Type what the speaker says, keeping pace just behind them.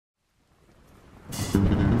Oke,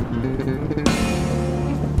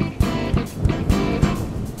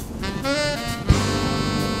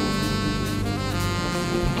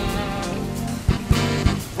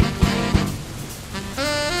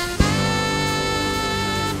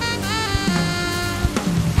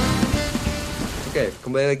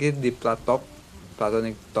 kembali lagi di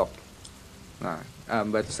Platonic Talk. Nah,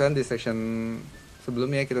 barusan di section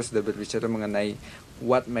sebelumnya kita sudah berbicara mengenai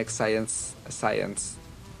what makes science a science,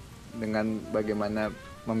 dengan bagaimana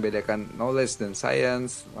membedakan knowledge dan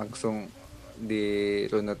science, langsung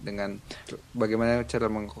dirunut dengan bagaimana cara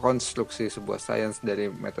mengkonstruksi sebuah science dari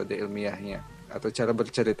metode ilmiahnya atau cara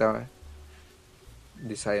bercerita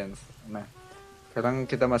di science. Nah, sekarang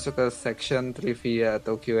kita masuk ke section trivia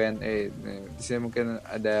atau Q&A. Di sini mungkin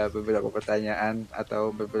ada beberapa pertanyaan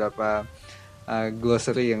atau beberapa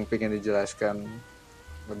glossary yang ingin dijelaskan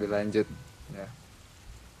lebih lanjut. Ya.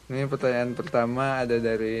 Ini pertanyaan pertama ada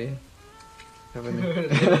dari siapa nih?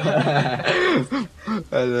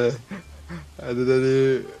 ada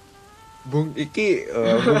dari Bung Iki.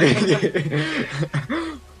 Bung Iki.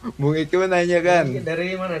 Bung Iki menanyakan.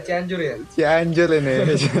 Dari mana? Cianjur ya? Cianjur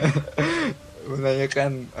ini.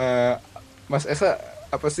 Menanyakan, Mas Esa,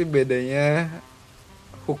 apa sih bedanya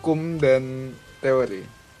hukum dan teori?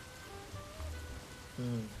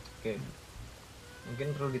 Oke.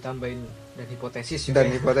 Mungkin perlu ditambahin dan hipotesis juga.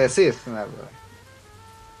 Dan hipotesis, kenapa?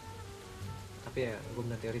 Tapi ya hukum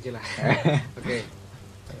dan teori aja lah. Oke.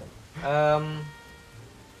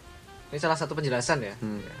 Ini salah satu penjelasan ya.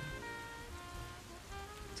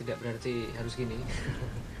 Tidak berarti harus gini.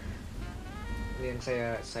 Ini yang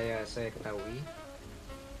saya ketahui.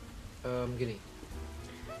 Gini.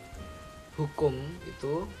 Hukum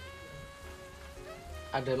itu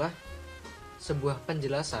adalah sebuah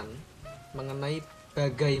penjelasan mengenai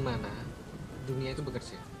bagaimana dunia itu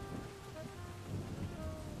bekerja.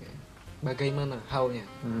 Bagaimana, how-nya.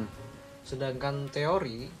 Sedangkan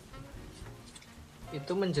teori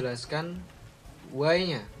itu menjelaskan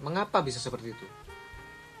why-nya, mengapa bisa seperti itu.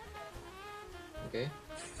 Oke.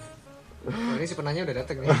 Oh, ini si penanya udah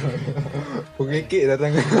datang nih. Bung Iki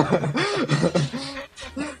datang.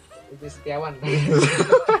 Itu Setiawan.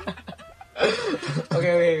 Oke,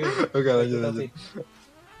 lanjut.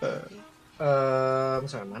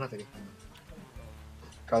 Sampai mana tadi?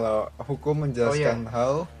 Kalau hukum menjelaskan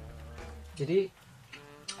how. Jadi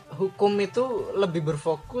hukum itu lebih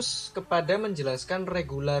berfokus kepada menjelaskan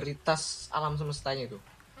regularitas alam semestanya itu.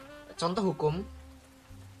 Contoh hukum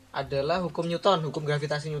adalah hukum Newton, hukum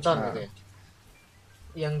gravitasi Newton gitu ya.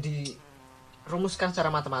 Yang dirumuskan secara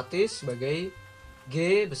matematis sebagai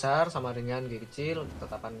G besar sama dengan G kecil,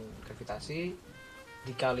 tetapan gravitasi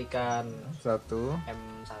dikalikan 1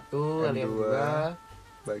 M1 kali M2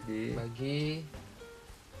 bagi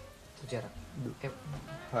itu jarak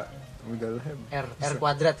R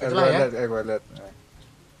kuadrat itulah ya. R kuadrat.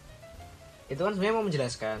 Itu kan sebenarnya mau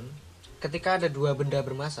menjelaskan ketika ada dua benda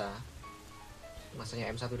bermasa, masanya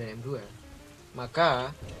M1 dan M2,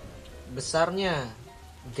 maka besarnya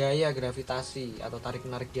gaya gravitasi atau tarik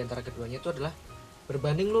menarik di antara keduanya itu adalah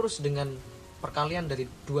berbanding lurus dengan perkalian dari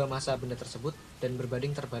dua massa benda tersebut dan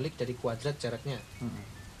berbanding terbalik dari kuadrat jaraknya.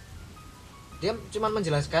 Dia cuma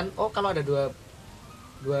menjelaskan, oh kalau ada dua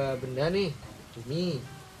benda nih, bumi,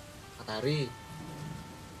 matahari,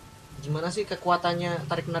 gimana sih kekuatannya,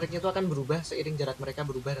 tarik menariknya itu akan berubah seiring jarak mereka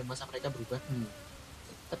berubah dan massa mereka berubah.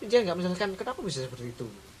 Tapi dia nggak menjelaskan kenapa bisa seperti itu,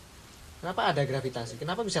 kenapa ada gravitasi,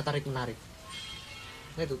 kenapa bisa tarik menarik.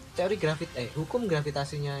 Nah itu teori hukum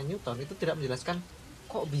gravitasinya Newton itu tidak menjelaskan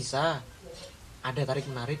kok bisa ada tarik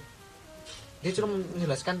menarik. Dia cuma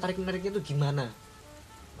menjelaskan tarik menariknya itu gimana.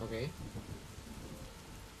 Oke.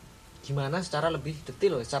 Gimana secara lebih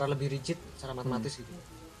detail, secara lebih rigid, secara matematis gitu.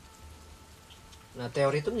 Nah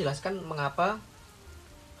teori itu menjelaskan mengapa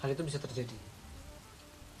hal itu bisa terjadi.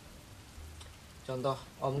 Contoh,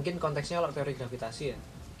 mungkin konteksnya kalau teori gravitasi ya,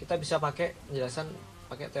 kita bisa pakai penjelasan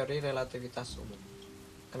pakai teori relativitas umum.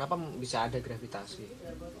 Kenapa bisa ada gravitasi?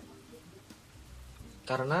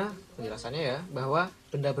 Karena penjelasannya ya, bahwa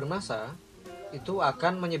benda bermassa itu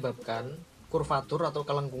akan menyebabkan kurvatur atau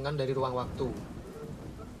kelengkungan dari ruang waktu,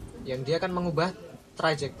 yang dia akan mengubah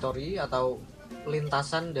trajektori atau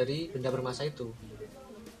lintasan dari benda bermassa itu,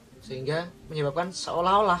 sehingga menyebabkan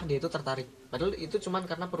seolah-olah dia itu tertarik, padahal itu cuma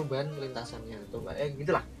karena perubahan lintasannya atau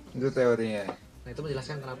gitulah. Itu teorinya. Nah itu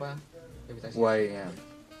menjelaskan kenapa gravitasi. Why-nya.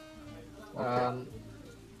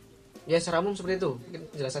 Ya secara umum seperti itu. Mungkin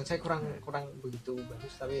penjelasan saya kurang begitu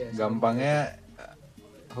bagus, tapi ya gampangnya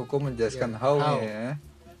hukum menjelaskan how-nya ya,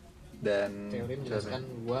 dan teori menjelaskan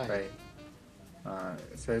why.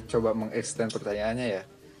 Saya coba mengextend pertanyaannya ya.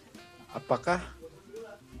 Apakah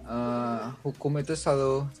hukum itu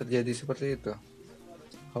selalu terjadi seperti itu.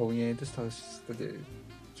 How-nya itu selalu terjadi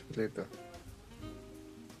seperti itu.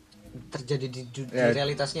 Terjadi di Ya,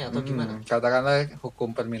 realitasnya atau gimana? Katakanlah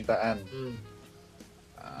hukum permintaan. Hmm.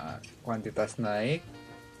 Kuantitas naik,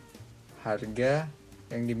 harga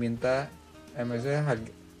yang diminta, maksudnya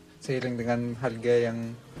harga, seiring dengan harga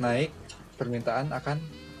yang naik, permintaan akan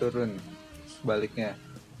turun. Sebaliknya.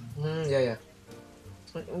 Ya.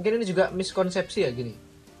 Mungkin ini juga miskonsepsi ya gini.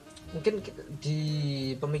 Mungkin di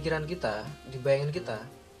pemikiran kita, di bayangan kita,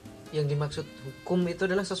 yang dimaksud hukum itu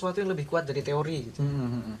adalah sesuatu yang lebih kuat dari teori gitu.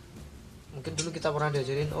 Mungkin dulu kita pernah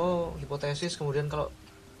diajarin, hipotesis, kemudian kalau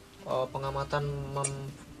pengamatan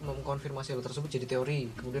mengkonfirmasi hal tersebut jadi teori,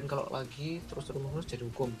 kemudian kalau lagi terus jadi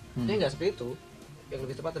hukum. Ini nggak seperti itu. Yang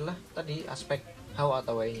lebih tepat adalah tadi aspek how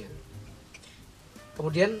atau why-nya.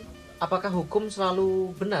 Kemudian apakah hukum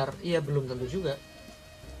selalu benar? Iya, belum tentu juga.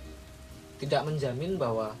 Tidak menjamin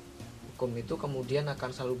bahwa hukum itu kemudian akan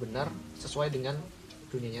selalu benar sesuai dengan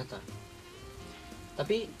dunia nyata.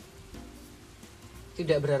 Tapi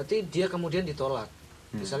tidak berarti dia kemudian ditolak.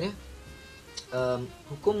 Misalnya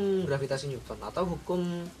hukum gravitasi Newton atau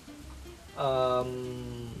hukum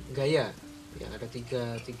gaya yang ada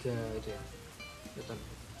tiga itu ya, Newton.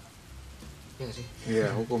 Ya nggak sih? Iya,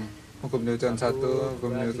 hukum Newton 1,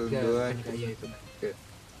 hukum Newton 2 gaya itu. Okay.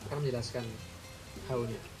 Akan menjelaskan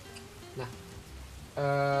how-nya. Nah,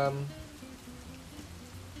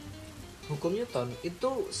 hukum Newton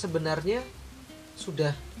itu sebenarnya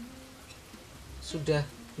sudah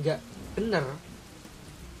nggak benar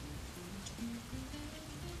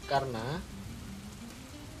karena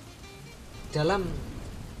dalam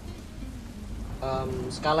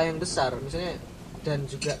skala yang besar misalnya dan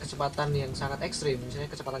juga kecepatan yang sangat ekstrim,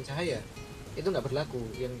 misalnya kecepatan cahaya, itu nggak berlaku.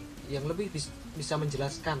 Yang lebih bisa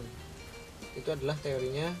menjelaskan itu adalah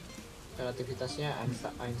teorinya relativitasnya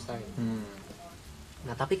Einstein.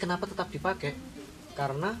 Nah, tapi kenapa tetap dipakai?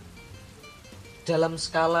 Karena dalam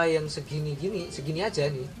skala yang segini aja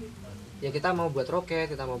nih, ya kita mau buat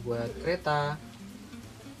roket, kita mau buat kereta,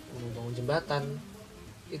 mau bangun jembatan,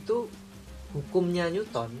 itu hukumnya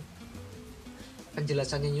Newton,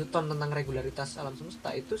 penjelasannya Newton tentang regularitas alam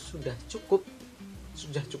semesta itu sudah cukup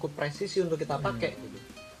presisi untuk kita pakai gitu.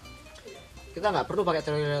 Kita nggak perlu pakai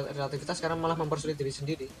teori relativitas karena malah mempersulit diri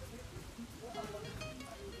sendiri.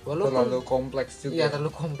 Walaupun terlalu kompleks juga. Iya,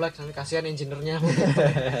 terlalu kompleks, nanti kasihan engineer-nya.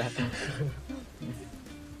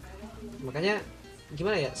 Makanya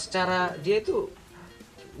gimana ya, secara dia itu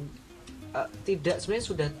sebenarnya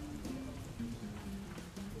sudah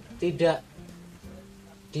tidak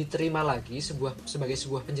diterima lagi sebagai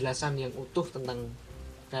sebuah penjelasan yang utuh tentang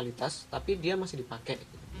realitas, tapi dia masih dipakai,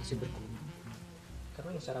 masih berguna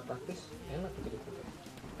karena secara praktis enak gitu.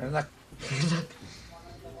 Enak.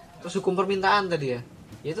 Terus hukum permintaan tadi ya,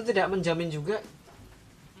 itu tidak menjamin juga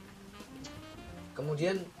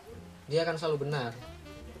kemudian dia akan selalu benar.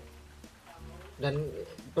 Dan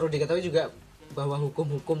perlu diketahui juga bahwa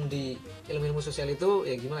hukum-hukum di ilmu sosial itu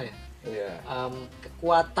ya gimana ya,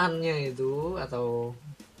 kekuatannya itu atau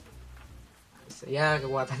ya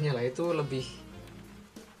kekuatannya lah itu lebih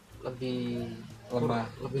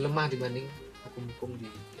lemah dibanding hukum-hukum di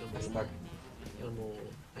ilmu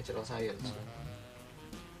natural science.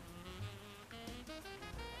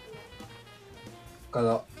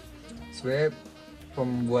 Kalau sebenarnya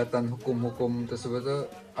pembuatan hukum-hukum tersebut tuh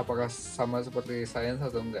apakah sama seperti sains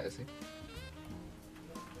atau enggak sih?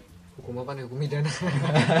 Hukum apa nih? Hukum pidana.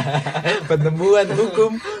 Penemuan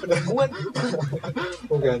hukum.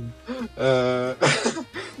 Bukan.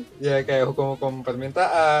 Ya kayak hukum-hukum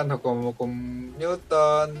permintaan, hukum-hukum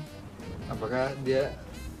Newton. Apakah dia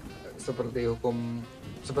seperti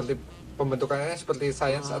pembentukannya seperti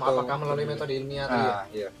sains atau apakah melalui metode ilmiah tadi ya?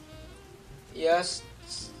 Iya. Ya,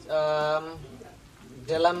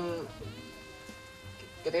 dalam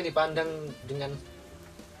ketika dipandang dengan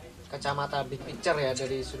kacamata big picture ya,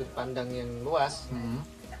 dari sudut pandang yang luas,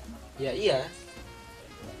 ya iya.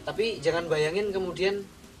 Tapi jangan bayangin kemudian,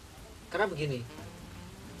 karena begini,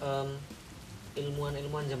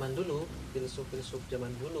 ilmuwan zaman dulu, filsuf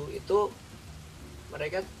zaman dulu itu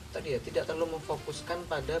mereka tadi ya tidak terlalu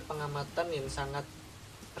memfokuskan pada pengamatan yang sangat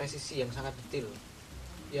presisi, yang sangat detail.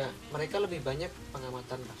 Ya, mereka lebih banyak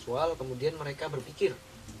pengamatan kasual, kemudian mereka berpikir.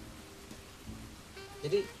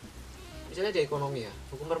 Jadi misalnya di ekonomi ya,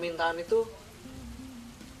 hukum permintaan itu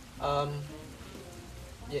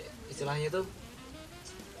ya istilahnya itu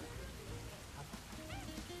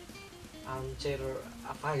armchair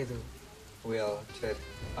apa gitu, wheelchair,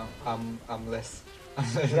 armless.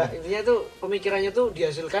 Ya, intinya tuh pemikirannya tuh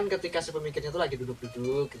dihasilkan ketika si pemikirnya tuh lagi duduk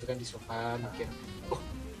gitu kan di sofa, mikir, oh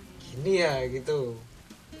gini ya gitu.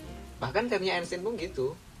 Bahkan teorinya Einstein pun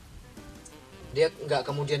gitu, dia nggak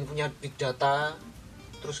kemudian punya big data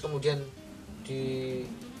terus kemudian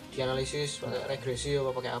dianalisis pakai regresi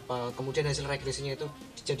apa pakai apa, kemudian hasil regresinya itu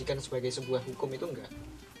dijadikan sebagai sebuah hukum, itu enggak.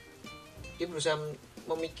 Dia berusaha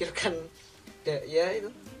memikirkan ya itu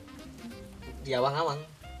di awang-awang,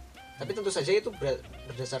 tapi tentu saja itu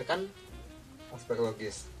berdasarkan aspek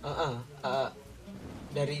logis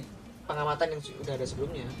dari pengamatan yang sudah ada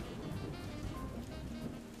sebelumnya,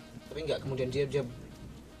 tapi enggak kemudian dia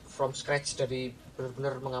from scratch dari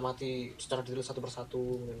benar-benar mengamati secara detail satu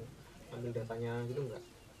persatu ambil datanya gitu, enggak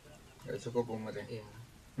cukup umurnya. ya.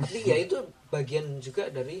 Tapi ya itu bagian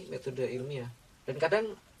juga dari metode ilmiah, dan kadang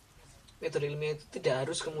metode ilmiah itu tidak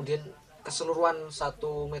harus kemudian keseluruhan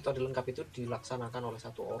satu metode lengkap itu dilaksanakan oleh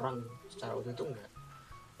satu orang secara utuh, itu enggak.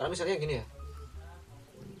 Karena misalnya gini ya,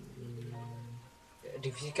 di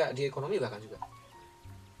fisika, di ekonomi bahkan juga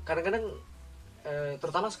kadang-kadang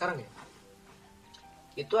terutama sekarang ya,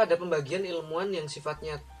 itu ada pembagian ilmuwan yang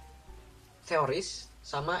sifatnya teoris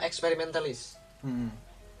sama eksperimentalis.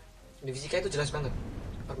 Di fisika itu jelas banget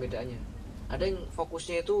perbedaannya. Ada yang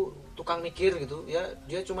fokusnya itu tukang mikir gitu ya,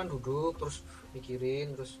 dia cuman duduk terus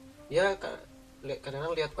mikirin, terus ya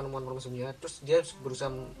kadang-kadang lihat penemuan-penemuannya, terus dia berusaha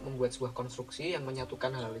membuat sebuah konstruksi yang menyatukan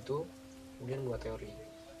hal itu kemudian membuat teori.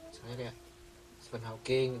 Misalnya kayak Stephen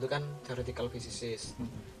Hawking itu kan theoretical physicist,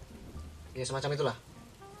 ya semacam itulah.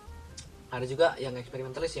 Ada juga yang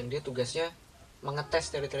eksperimentalis yang dia tugasnya mengetes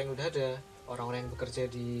teori-teori yang udah ada. Orang-orang yang bekerja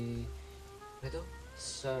di itu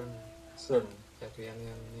CERN itu yang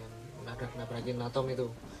nabrakin atom itu,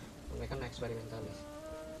 mereka kan eksperimentalis.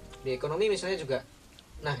 Di ekonomi misalnya juga,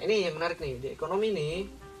 nah ini yang menarik nih, di ekonomi nih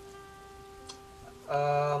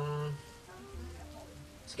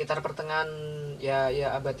sekitar pertengahan ya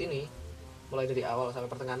abad ini, mulai dari awal sampai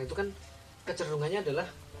pertengahan itu kan kecenderungannya adalah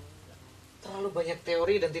terlalu banyak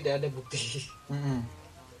teori dan tidak ada bukti.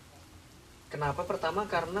 Kenapa? Pertama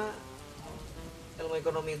karena ilmu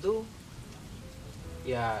ekonomi itu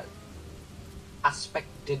ya aspek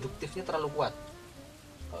deduktifnya terlalu kuat.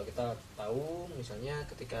 Kalau kita tahu misalnya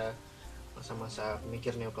ketika masa-masa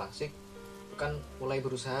pemikir neoklasik itu kan mulai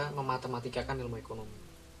berusaha mematematikakan ilmu ekonomi.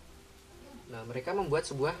 Nah, mereka membuat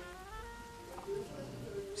sebuah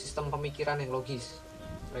sistem pemikiran yang logis.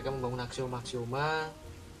 Mereka membangun aksioma-aksioma.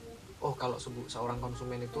 Oh, kalau seorang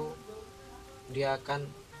konsumen itu dia akan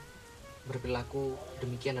berperilaku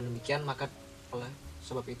demikian dan demikian, maka oleh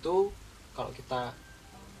sebab itu kalau kita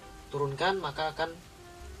turunkan maka akan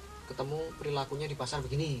ketemu perilakunya di pasar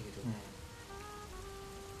begini gitu.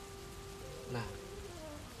 Nah,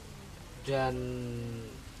 dan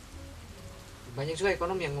banyak juga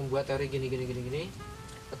ekonom yang membuat teori gini,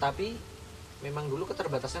 tetapi memang dulu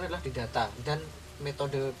keterbatasan adalah di data dan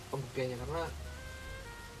metode pembuktiannya, karena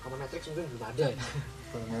matriks mungkin belum ada ya.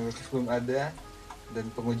 Matriks belum ada dan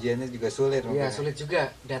pengujiannya juga sulit. Iya, sulit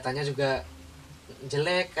juga, datanya juga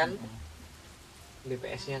jelek kan.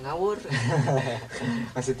 BPS-nya ngawur.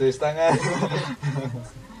 Masih tulis tangan.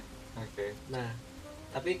 Oke. Nah,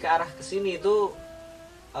 tapi ke arah kesini itu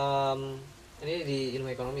ini di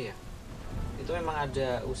ilmu ekonomi ya, itu memang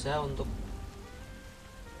ada usaha untuk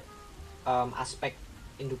aspek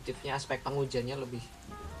induktifnya, aspek pengujiannya lebih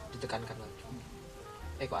ditekankan lagi.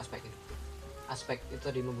 Kok aspek ini? Aspek itu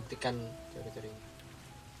tadi membuktikan teori-teorinya.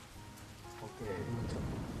 Oke.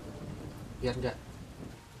 Biar enggak,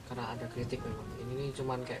 karena ada kritik memang. Ini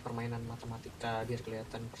cuman kayak permainan matematika biar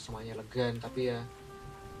kelihatan persamaannya elegan, tapi ya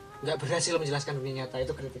nggak berhasil menjelaskan dunia nyata.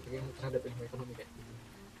 Itu kritiknya terhadap ilmu ekonomi kayak gitu.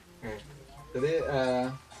 Oke. Jadi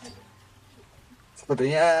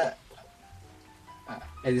sepertinya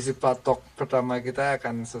edisi Platok pertama kita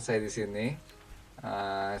akan selesai di sini.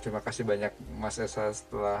 Terima kasih banyak Mas Esa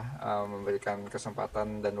setelah memberikan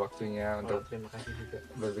kesempatan dan waktunya untuk terima kasih juga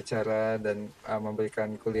berbicara dan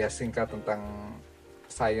memberikan kuliah singkat tentang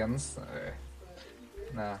sains.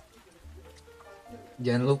 Nah,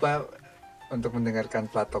 jangan lupa untuk mendengarkan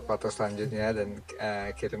Platok selanjutnya dan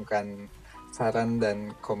kirimkan saran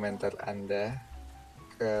dan komentar Anda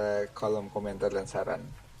ke kolom komentar dan saran.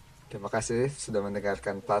 Terima kasih sudah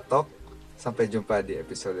mendengarkan Platok. Sampai jumpa di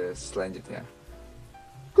episode selanjutnya.